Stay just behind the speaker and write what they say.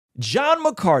John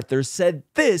MacArthur said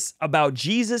this about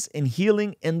Jesus and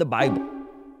healing in the Bible.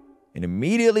 And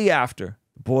immediately after,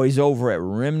 the boys over at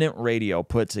Remnant Radio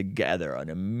put together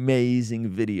an amazing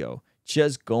video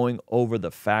just going over the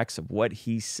facts of what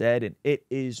he said, and it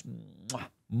is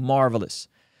marvelous.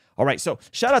 All right, so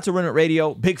shout out to Remnant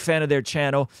Radio. Big fan of their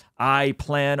channel. I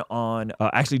plan on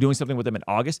actually doing something with them in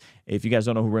August. If you guys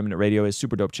don't know who Remnant Radio is,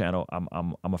 super dope channel.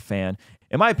 I'm a fan.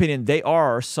 In my opinion, they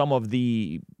are some of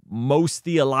the most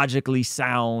theologically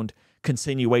sound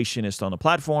continuationists on the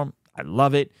platform. I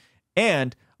love it.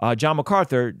 And John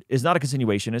MacArthur is not a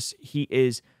continuationist. He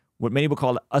is what many would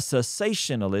call a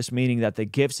cessationalist, meaning that the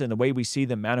gifts and the way we see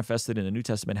them manifested in the New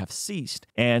Testament have ceased.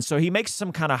 And so he makes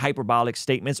some kind of hyperbolic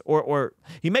statements, or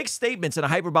he makes statements in a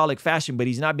hyperbolic fashion, but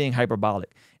he's not being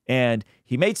hyperbolic. And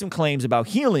he made some claims about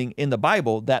healing in the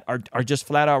Bible that are just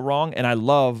flat out wrong. And I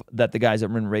love that the guys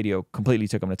at Remnant Radio completely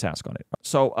took him to task on it.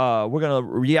 So we're going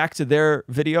to react to their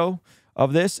video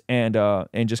of this and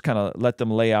just kind of let them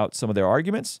lay out some of their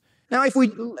arguments. Now, if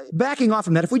we, backing off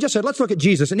from that, if we just said, let's look at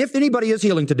Jesus, and if anybody is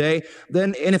healing today,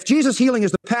 then, and if Jesus' healing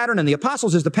is the pattern and the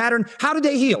apostles is the pattern, how did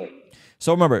they heal?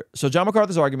 So remember, so John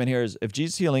MacArthur's argument here is if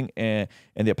Jesus' healing and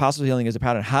the apostles' healing is the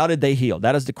pattern, how did they heal?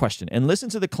 That is the question. And listen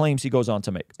to the claims he goes on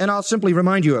to make. And I'll simply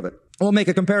remind you of it. We'll make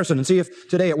a comparison and see if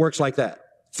today it works like that.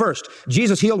 First,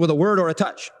 Jesus healed with a word or a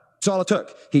touch. That's all it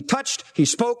took. He touched, he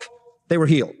spoke, they were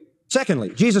healed.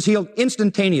 Secondly, Jesus healed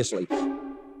instantaneously.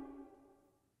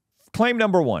 Claim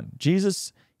number one,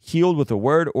 Jesus healed with a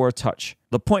word or a touch.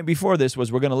 The point before this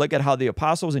was we're going to look at how the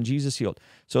apostles and Jesus healed.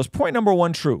 So is point number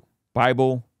one true?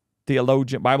 Bible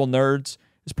theologian, Bible nerds.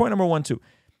 Is point number one true?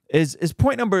 Is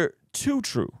point number two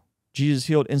true? Jesus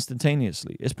healed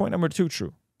instantaneously. Is point number two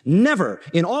true? Never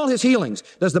in all his healings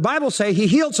does the Bible say he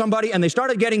healed somebody and they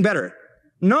started getting better.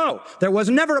 No, there was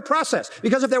never a process.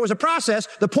 Because if there was a process,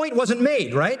 the point wasn't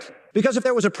made, right? Because if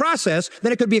there was a process,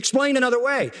 then it could be explained another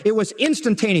way. It was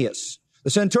instantaneous. The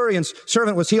centurion's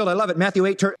servant was healed. I love it. Matthew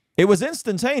 8. It was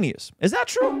instantaneous. Is that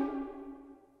true?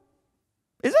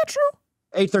 Is that true?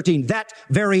 8:13. That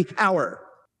very hour.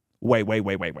 Wait. You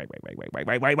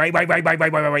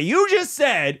just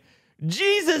said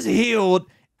Jesus healed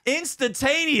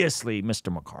instantaneously,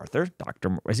 Mr. MacArthur.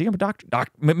 Is he a doctor?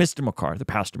 Mr. MacArthur,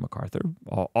 Pastor MacArthur.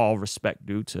 All respect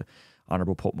due to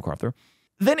Honorable Pope MacArthur.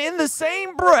 Then in the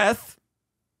same breath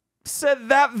said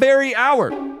that very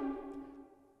hour.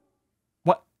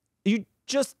 What? You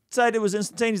just said it was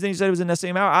instantaneous, then you said it was in that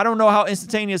same hour. I don't know how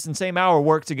instantaneous and same hour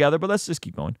work together, but let's just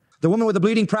keep going. The woman with the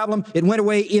bleeding problem, it went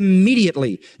away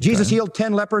immediately. Jesus healed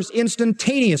 10 lepers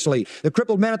instantaneously. The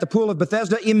crippled man at the pool of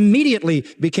Bethesda immediately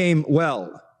became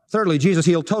well. Thirdly, Jesus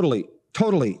healed totally.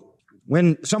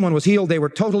 When someone was healed, they were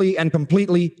totally and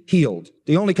completely healed.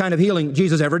 The only kind of healing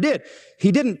Jesus ever did.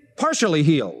 He didn't partially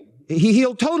heal. He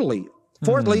healed totally.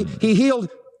 Fourthly, he healed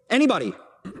anybody.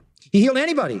 He healed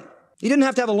anybody. He didn't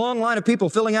have to have a long line of people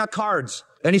filling out cards.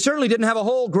 And he certainly didn't have a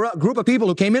whole group of people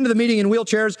who came into the meeting in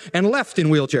wheelchairs and left in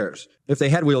wheelchairs, if they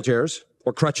had wheelchairs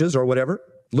or crutches or whatever.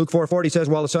 Luke 4:40 says,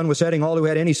 while the sun was setting, all who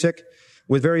had any sick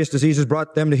with various diseases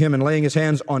brought them to him, and laying his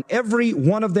hands on every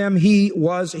one of them, he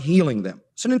was healing them.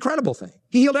 It's an incredible thing.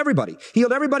 He healed everybody. He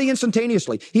healed everybody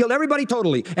instantaneously. He healed everybody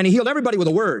totally. And he healed everybody with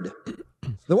a word.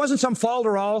 There wasn't some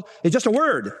falderall. It's just a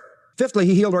word. Fifthly,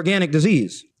 he healed organic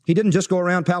disease. He didn't just go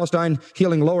around Palestine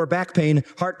healing lower back pain,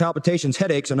 heart palpitations,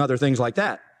 headaches, and other things like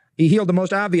that. He healed the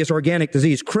most obvious organic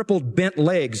disease: crippled, bent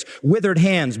legs, withered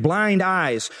hands, blind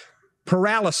eyes,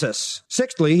 paralysis.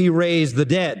 Sixthly, he raised the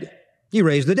dead. He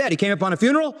raised the dead. He came upon a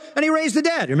funeral and he raised the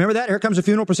dead. Remember that? Here comes a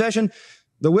funeral procession.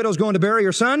 The widow's going to bury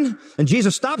her son, and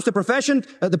Jesus stops the procession,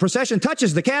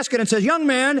 touches the casket and says, "Young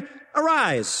man,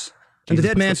 arise." And the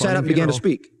dead man sat up and began to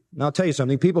speak. Now I'll tell you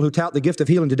something. People who tout the gift of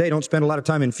healing today don't spend a lot of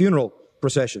time in funeral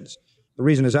processions. The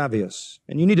reason is obvious.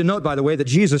 And you need to note, by the way, that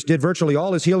Jesus did virtually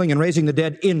all his healing and raising the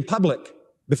dead in public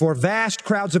before vast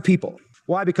crowds of people.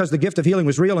 Why? Because the gift of healing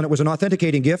was real and it was an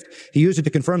authenticating gift. He used it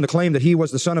to confirm the claim that he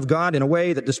was the Son of God in a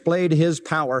way that displayed his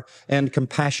power and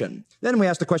compassion. Then we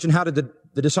ask the question, how did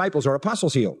the disciples or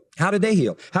apostles heal? How did they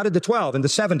heal? How did the 12 and the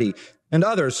 70 and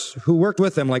others who worked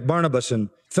with them, like Barnabas and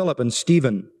Philip and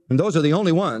Stephen? And those are the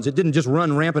only ones. It didn't just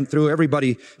run rampant through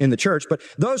everybody in the church. But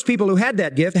those people who had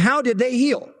that gift, how did they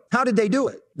heal? How did they do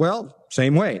it? Well,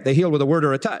 same way. They healed with a word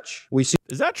or a touch. We see.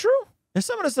 Is that true? And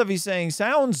some of the stuff he's saying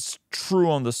sounds true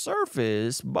on the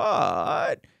surface,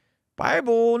 but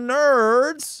Bible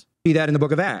nerds see that in the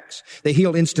book of Acts. They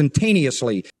healed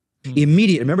instantaneously,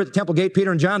 immediately. Remember at the temple gate,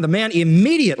 Peter and John, the man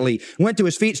immediately went to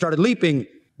his feet, started leaping,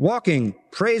 walking,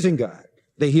 praising God.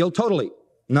 They healed totally,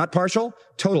 not partial,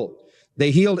 total.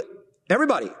 They healed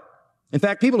everybody. In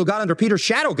fact, people who got under Peter's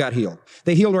shadow got healed.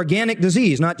 They healed organic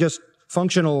disease, not just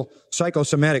functional,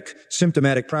 psychosomatic,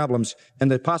 symptomatic problems,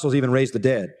 and the apostles even raised the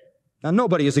dead. Now,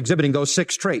 nobody is exhibiting those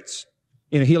 6 traits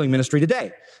in a healing ministry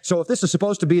today. So if this is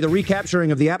supposed to be the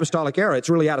recapturing of the apostolic era, it's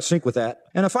really out of sync with that.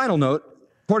 And a final note,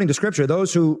 according to Scripture,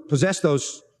 those who possess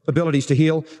those abilities to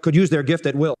heal could use their gift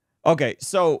at will. Okay,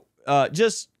 so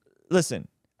just listen.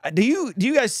 Do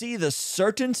you guys see the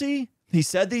certainty he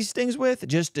said these things with?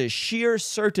 Just the sheer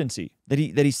certainty that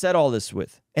he said all this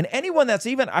with. And anyone that's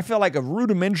even, I feel like, a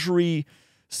rudimentary,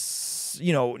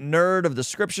 nerd of the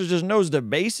Scriptures, just knows the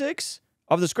basics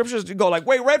of the Scriptures, to go like,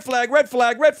 wait, red flag, red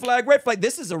flag, red flag, red flag.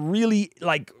 This is a really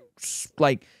like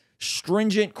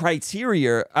stringent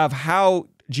criteria of how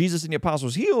Jesus and the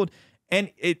apostles healed.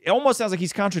 And it almost sounds like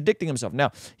he's contradicting himself.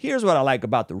 Now, here's what I like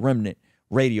about the Remnant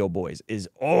Radio boys is,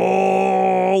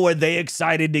 were they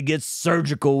excited to get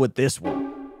surgical with this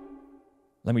one.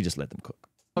 Let me just let them cook.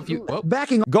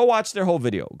 Go watch their whole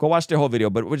video.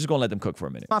 But we're just going to let them cook for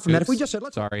a minute. If we just said,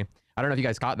 sorry. I don't know if you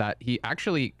guys caught that. He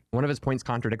actually, one of his points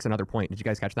contradicts another point. Did you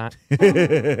guys catch that?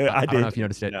 I don't know if you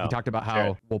noticed it. No. He talked about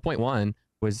how, point 1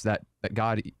 was that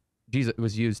Jesus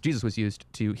was used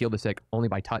to heal the sick only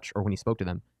by touch or when he spoke to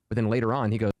them. But then later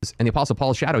on, he goes, and the Apostle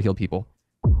Paul's shadow healed people.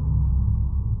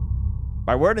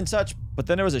 By word and touch, but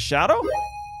then there was a shadow?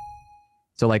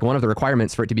 So like one of the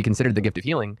requirements for it to be considered the gift of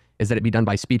healing is that it be done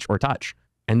by speech or touch.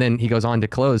 And then he goes on to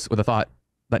close with a thought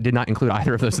that did not include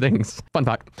either of those things. Fun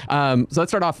fact. So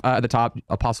let's start off at the top.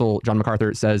 Apostle John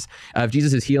MacArthur says, if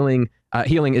Jesus is healing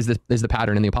is the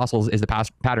pattern and the apostles is the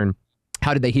past pattern,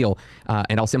 how did they heal?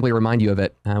 And I'll simply remind you of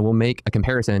it. We'll make a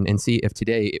comparison and see if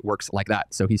today it works like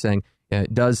that. So he's saying,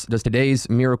 does today's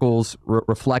miracles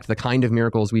reflect the kind of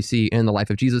miracles we see in the life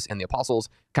of Jesus and the apostles?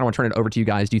 Kind of want to turn it over to you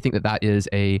guys. Do you think that is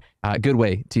a good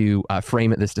way to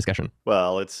frame this discussion?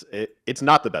 Well, it's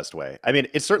not the best way. I mean,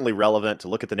 it's certainly relevant to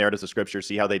look at the narratives of Scripture,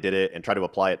 see how they did it, and try to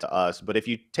apply it to us. But if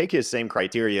you take his same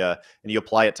criteria and you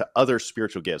apply it to other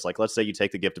spiritual gifts, like let's say you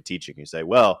take the gift of teaching, you say,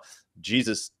 well,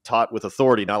 Jesus taught with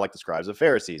authority, not like the scribes and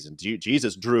Pharisees. And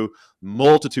Jesus drew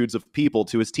multitudes of people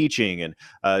to his teaching.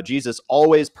 And Jesus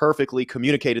always perfectly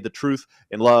communicated the truth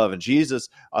in love. And Jesus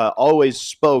always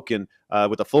spoke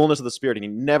with the fullness of the Spirit. And he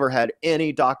never had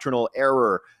any doctrinal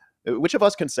error. Which of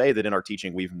us can say that in our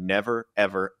teaching we've never,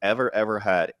 ever, ever, ever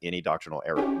had any doctrinal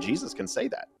error? Jesus can say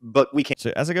that, but we can't.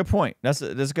 So that's a good point. That's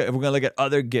good. If we're going to look at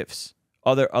other gifts,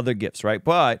 other gifts, right?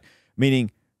 But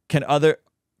meaning,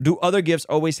 do other gifts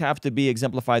always have to be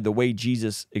exemplified the way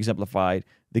Jesus exemplified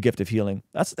the gift of healing?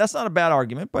 That's not a bad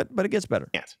argument, but it gets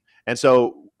better. And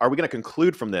so are we going to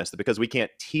conclude from this that because we can't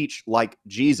teach like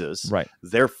Jesus, right,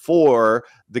 therefore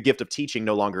the gift of teaching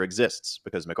no longer exists?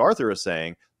 Because MacArthur is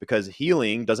saying because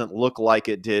healing doesn't look like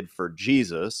it did for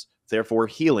Jesus, therefore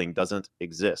healing doesn't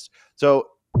exist. So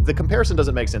the comparison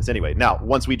doesn't make sense anyway. Now,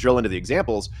 once we drill into the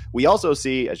examples, we also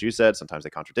see, as you said, sometimes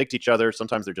they contradict each other.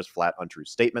 Sometimes they're just flat untrue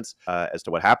statements as to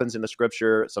what happens in the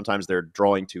Scripture. Sometimes they're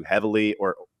drawing too heavily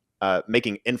or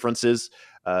making inferences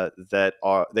that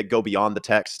go beyond the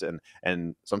text,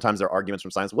 and sometimes they're arguments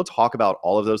from science. We'll talk about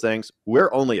all of those things.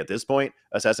 We're only at this point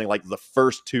assessing like the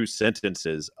first 2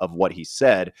 sentences of what he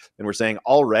said, and we're saying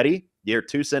already you're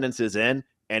 2 sentences in,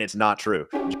 and it's not true.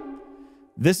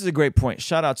 This is a great point.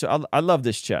 Shout out to, I love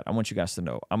this chat. I want you guys to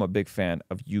know I'm a big fan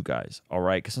of you guys, all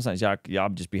right? Because sometimes y'all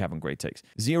just be having great takes.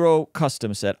 Zero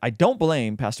Custom said, I don't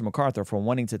blame Pastor MacArthur for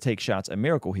wanting to take shots at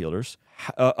miracle healers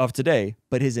of today,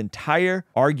 but his entire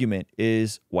argument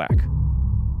is whack.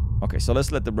 Okay, so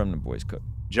let's let the Remnant boys cook.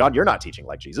 John, you're not teaching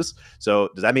like Jesus. So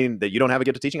does that mean that you don't have a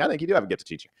gift of teaching? I think you do have a gift of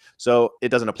teaching. So it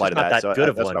doesn't apply to that. Not that good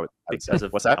of one because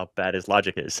of how bad his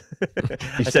logic is.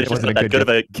 I said it wasn't that good of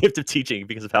a gift of teaching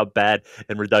because of how bad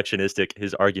and reductionistic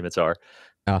his arguments are.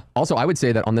 Also, I would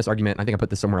say that on this argument, I think I put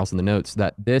this somewhere else in the notes,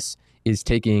 that this is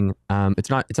taking, it's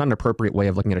not an appropriate way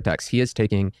of looking at a text. He is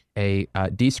taking a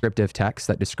descriptive text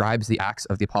that describes the acts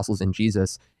of the apostles and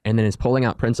Jesus, and then is pulling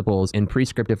out principles and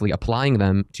prescriptively applying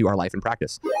them to our life and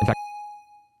practice. In fact,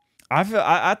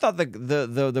 I thought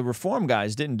the Reform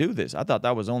guys didn't do this. I thought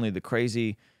that was only the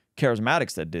crazy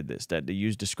charismatics that did this, that they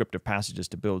used descriptive passages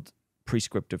to build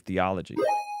prescriptive theology.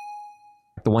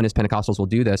 The oneness Pentecostals will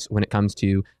do this when it comes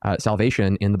to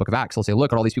salvation in the book of Acts. They'll say,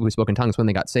 look at all these people who spoke in tongues when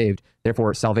they got saved.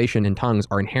 Therefore, salvation and tongues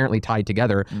are inherently tied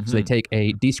together. Mm-hmm. So they take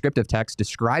a descriptive text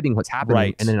describing what's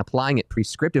happening and then applying it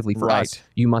prescriptively for us.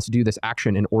 You must do this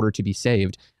action in order to be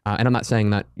saved. And I'm not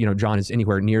saying that, John is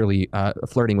anywhere nearly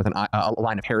flirting with a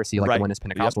line of heresy like the oneness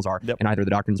Pentecostals are in either the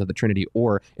doctrines of the Trinity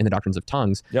or in the doctrines of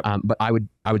tongues. But I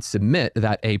would submit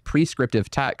that a prescriptive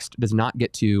text does not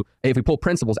get to, if we pull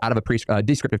principles out of a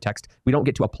descriptive text, we don't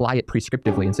get to apply it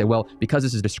prescriptively and say, well, because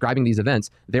this is describing these events,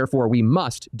 therefore we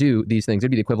must do these things.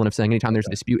 It'd be the equivalent of saying anytime there's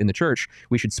a dispute in the church,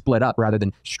 we should split up rather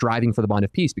than striving for the bond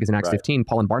of peace, because in Acts 15,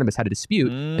 Paul and Barnabas had a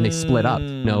dispute and they split up.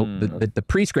 No, the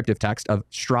prescriptive text of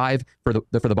strive for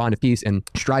the bond of peace and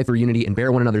strive for unity and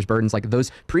bear one another's burdens, like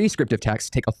those prescriptive texts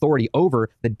take authority over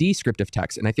the descriptive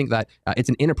text. And I think that it's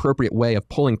an inappropriate way of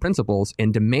pulling principles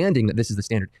and demanding that this is the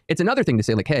standard. It's another thing to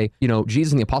say like, hey,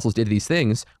 Jesus and the apostles did these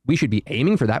things. We should be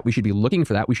aiming for that. We should be looking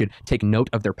for that. We should take note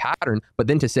of their pattern. But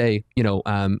then to say,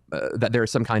 that there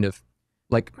is some kind of,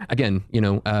 like, again,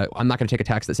 I'm not going to take a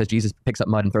text that says Jesus picks up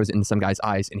mud and throws it into some guy's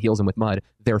eyes and heals him with mud.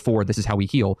 Therefore, this is how we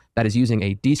heal. That is using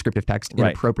a descriptive text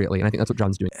inappropriately. And I think that's what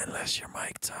John's doing. Unless you're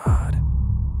Mike Todd.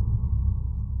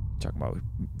 Talking about,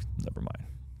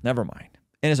 never mind.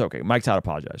 And it's okay. Mike Todd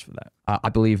apologized for that. I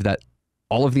believe that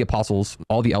all of the apostles,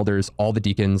 all the elders, all the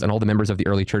deacons, and all the members of the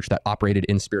early church that operated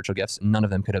in spiritual gifts, none of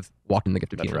them could have walked in the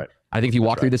gift of healing. Right. I think if you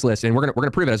walk through this list, and we're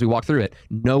gonna prove it as we walk through it,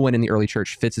 no one in the early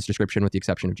church fits this description with the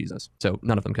exception of Jesus. So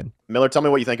none of them could. Miller, tell me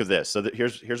what you think of this. So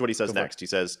here's what he says next. He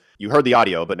says, you heard the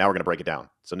audio, but now we're going to break it down.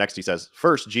 So next he says,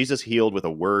 first, Jesus healed with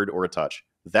a word or a touch.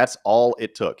 That's all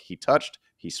it took. He touched,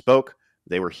 he spoke,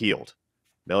 they were healed.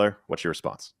 Miller, what's your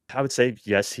response? I would say,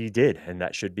 yes, he did. And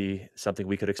that should be something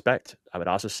we could expect. I would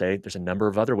also say there's a number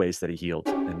of other ways that he healed.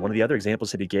 And one of the other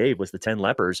examples that he gave was the 10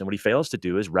 lepers. And what he fails to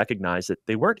do is recognize that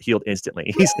they weren't healed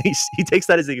instantly. He takes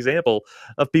that as the example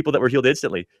of people that were healed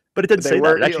instantly. But it doesn't say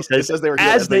that. It actually says they were healed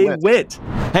as they went.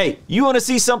 Hey, you want to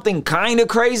see something kind of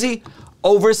crazy?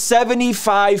 Over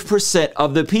 75%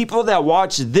 of the people that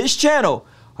watch this channel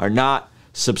are not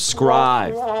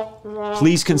subscribed.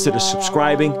 Please consider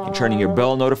subscribing and turning your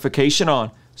bell notification on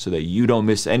so that you don't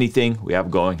miss anything we have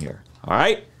going here. All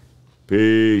right?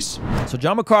 Peace. So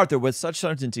John MacArthur, with such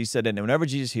certainty, said that whenever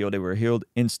Jesus healed, they were healed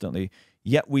instantly.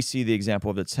 Yet we see the example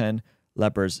of the 10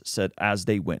 lepers said as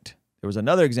they went. There was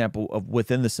another example of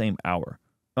within the same hour.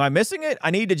 Am I missing it?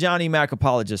 I need a Johnny Mac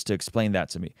apologist to explain that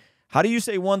to me. How do you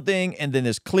say one thing and then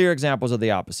there's clear examples of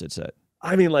the opposite said?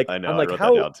 I mean, like, I know, I'm like, I wrote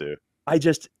how, that down too.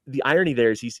 The irony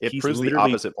there is he's proves the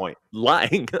opposite point.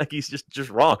 Lying. Like he's just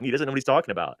wrong. He doesn't know what he's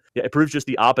talking about. Yeah, it proves just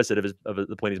the opposite of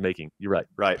the point he's making. You're right.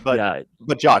 Right.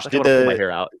 But Josh, pull my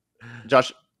hair out.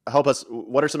 Josh, help us.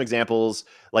 What are some examples?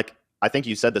 Like, I think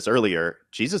you said this earlier.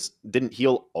 Jesus didn't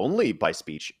heal only by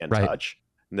speech and touch.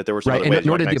 And that there were some other ways.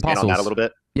 Nor did the apostles. On that a little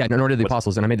bit? Yeah, nor did the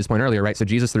apostles. And I made this point earlier, right? So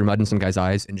Jesus threw mud in some guy's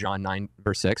eyes in John 9,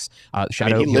 verse 6.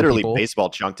 Shadow he literally baseball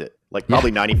chunked it. Like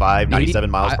probably 95, 97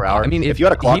 miles per hour. I mean, if you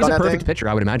had a clock he's on a that perfect thing, pitcher,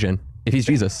 I would imagine. If he's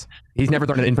Jesus, he's never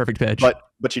thrown an imperfect pitch.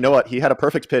 But you know what? He had a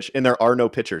perfect pitch, and there are no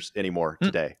pitchers anymore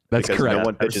today. That's correct. No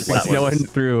one pitches no one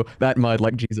threw that mud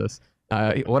like Jesus.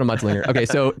 What a mudslinger. Okay,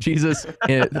 so Jesus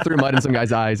threw mud in some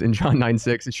guy's eyes in John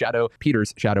 9:6.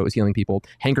 Peter's shadow is healing people.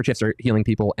 Handkerchiefs are healing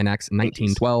people in Acts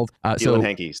 19:12. So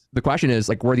hankies. The question is,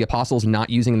 like, were the apostles not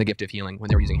using the gift of healing when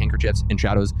they were using handkerchiefs and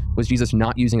shadows? Was Jesus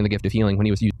not using the gift of healing when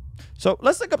he was using? So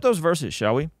let's look up those verses,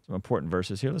 shall we? Some important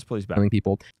verses here. Let's pull these back. Healing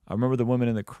people. I remember the woman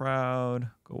in the crowd.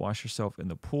 Go wash yourself in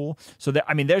the pool. So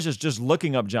there's just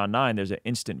looking up John 9. There's an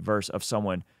instant verse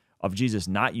of Jesus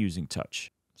not using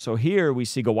touch. So here we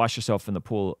see, go wash yourself in the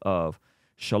pool of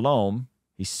Shalom.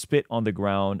 He spit on the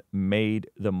ground, made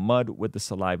the mud with the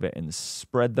saliva, and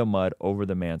spread the mud over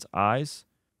the man's eyes,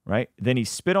 right? Then he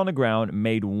spit on the ground,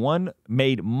 made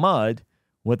mud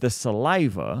with the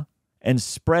saliva, and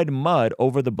spread mud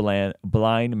over the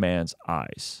blind man's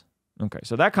eyes. Okay,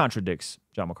 so that contradicts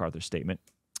John MacArthur's statement.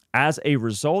 As a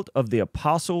result of the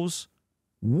apostles'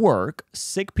 work,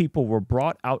 sick people were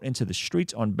brought out into the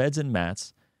streets on beds and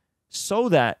mats, so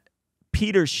that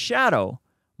Peter's shadow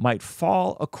might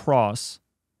fall across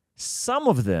some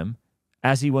of them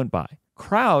as he went by.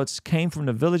 Crowds came from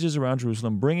the villages around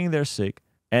Jerusalem, bringing their sick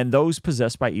and those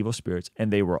possessed by evil spirits,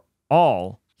 and they were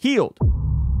all healed.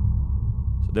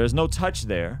 So there's no touch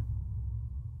there.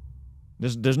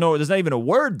 There's not even a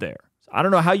word there. So I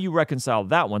don't know how you reconcile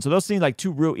that one. So those seem like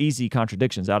two real easy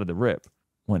contradictions out of the rip.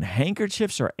 When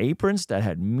handkerchiefs or aprons that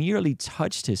had merely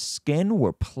touched his skin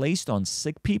were placed on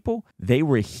sick people, they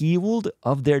were healed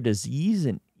of their disease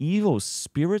and evil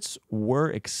spirits were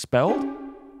expelled.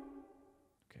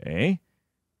 Okay.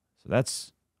 So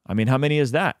how many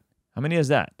is that?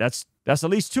 That's at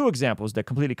least two examples that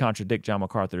completely contradict John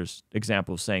MacArthur's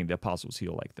example of saying the apostles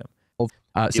heal like them.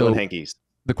 Healing hankies.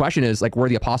 The question is, like, were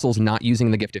the apostles not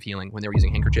using the gift of healing when they were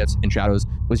using handkerchiefs and shadows?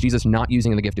 Was Jesus not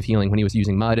using the gift of healing when he was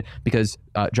using mud? Because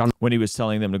when he was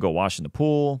telling them to go wash in the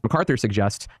pool. MacArthur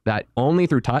suggests that only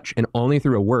through touch and only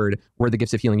through a word were the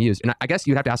gifts of healing used. And I guess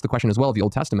you'd have to ask the question as well of the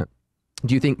Old Testament.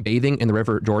 Do you think bathing in the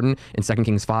river Jordan in 2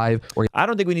 Kings 5? I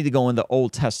don't think we need to go in the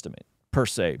Old Testament per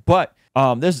se, but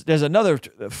there's another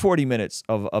 40 minutes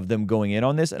of them going in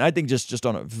on this. And I think just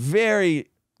on a very,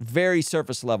 very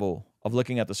surface level of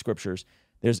looking at the scriptures,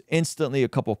 there's instantly a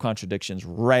couple of contradictions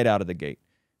right out of the gate.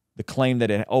 The claim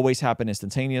that it always happened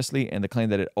instantaneously and the claim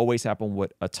that it always happened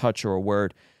with a touch or a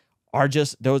word are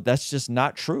just those. That's just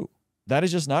not true. That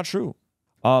is just not true.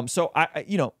 So I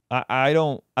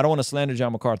don't want to slander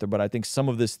John MacArthur, but I think some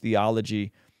of this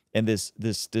theology and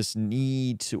this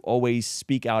need to always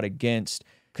speak out against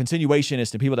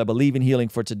continuationists and people that believe in healing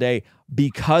for today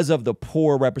because of the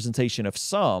poor representation of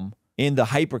some in the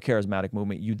hyper-charismatic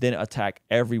movement, you then attack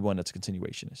everyone that's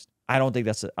continuationist. I don't think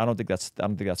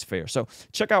that's fair. So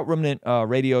check out Remnant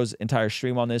Radio's entire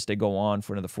stream on this. They go on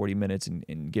for another 40 minutes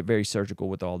and get very surgical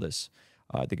with all this.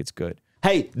 I think it's good.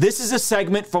 Hey, this is a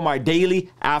segment from our daily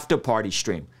after party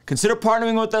stream. Consider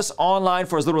partnering with us online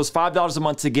for as little as $5 a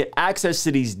month to get access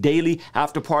to these daily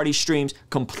after party streams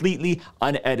completely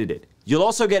unedited. You'll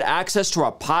also get access to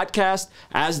our podcast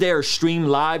as they are streamed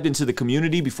live into the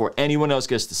community before anyone else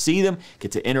gets to see them,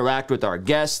 get to interact with our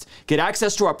guests, get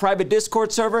access to our private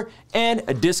Discord server, and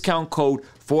a discount code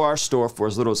for our store for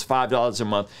as little as $5 a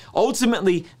month.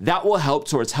 Ultimately, that will help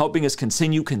towards helping us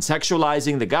continue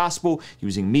contextualizing the gospel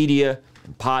using media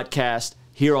and podcast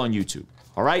here on YouTube.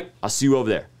 All right, I'll see you over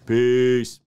there. Peace.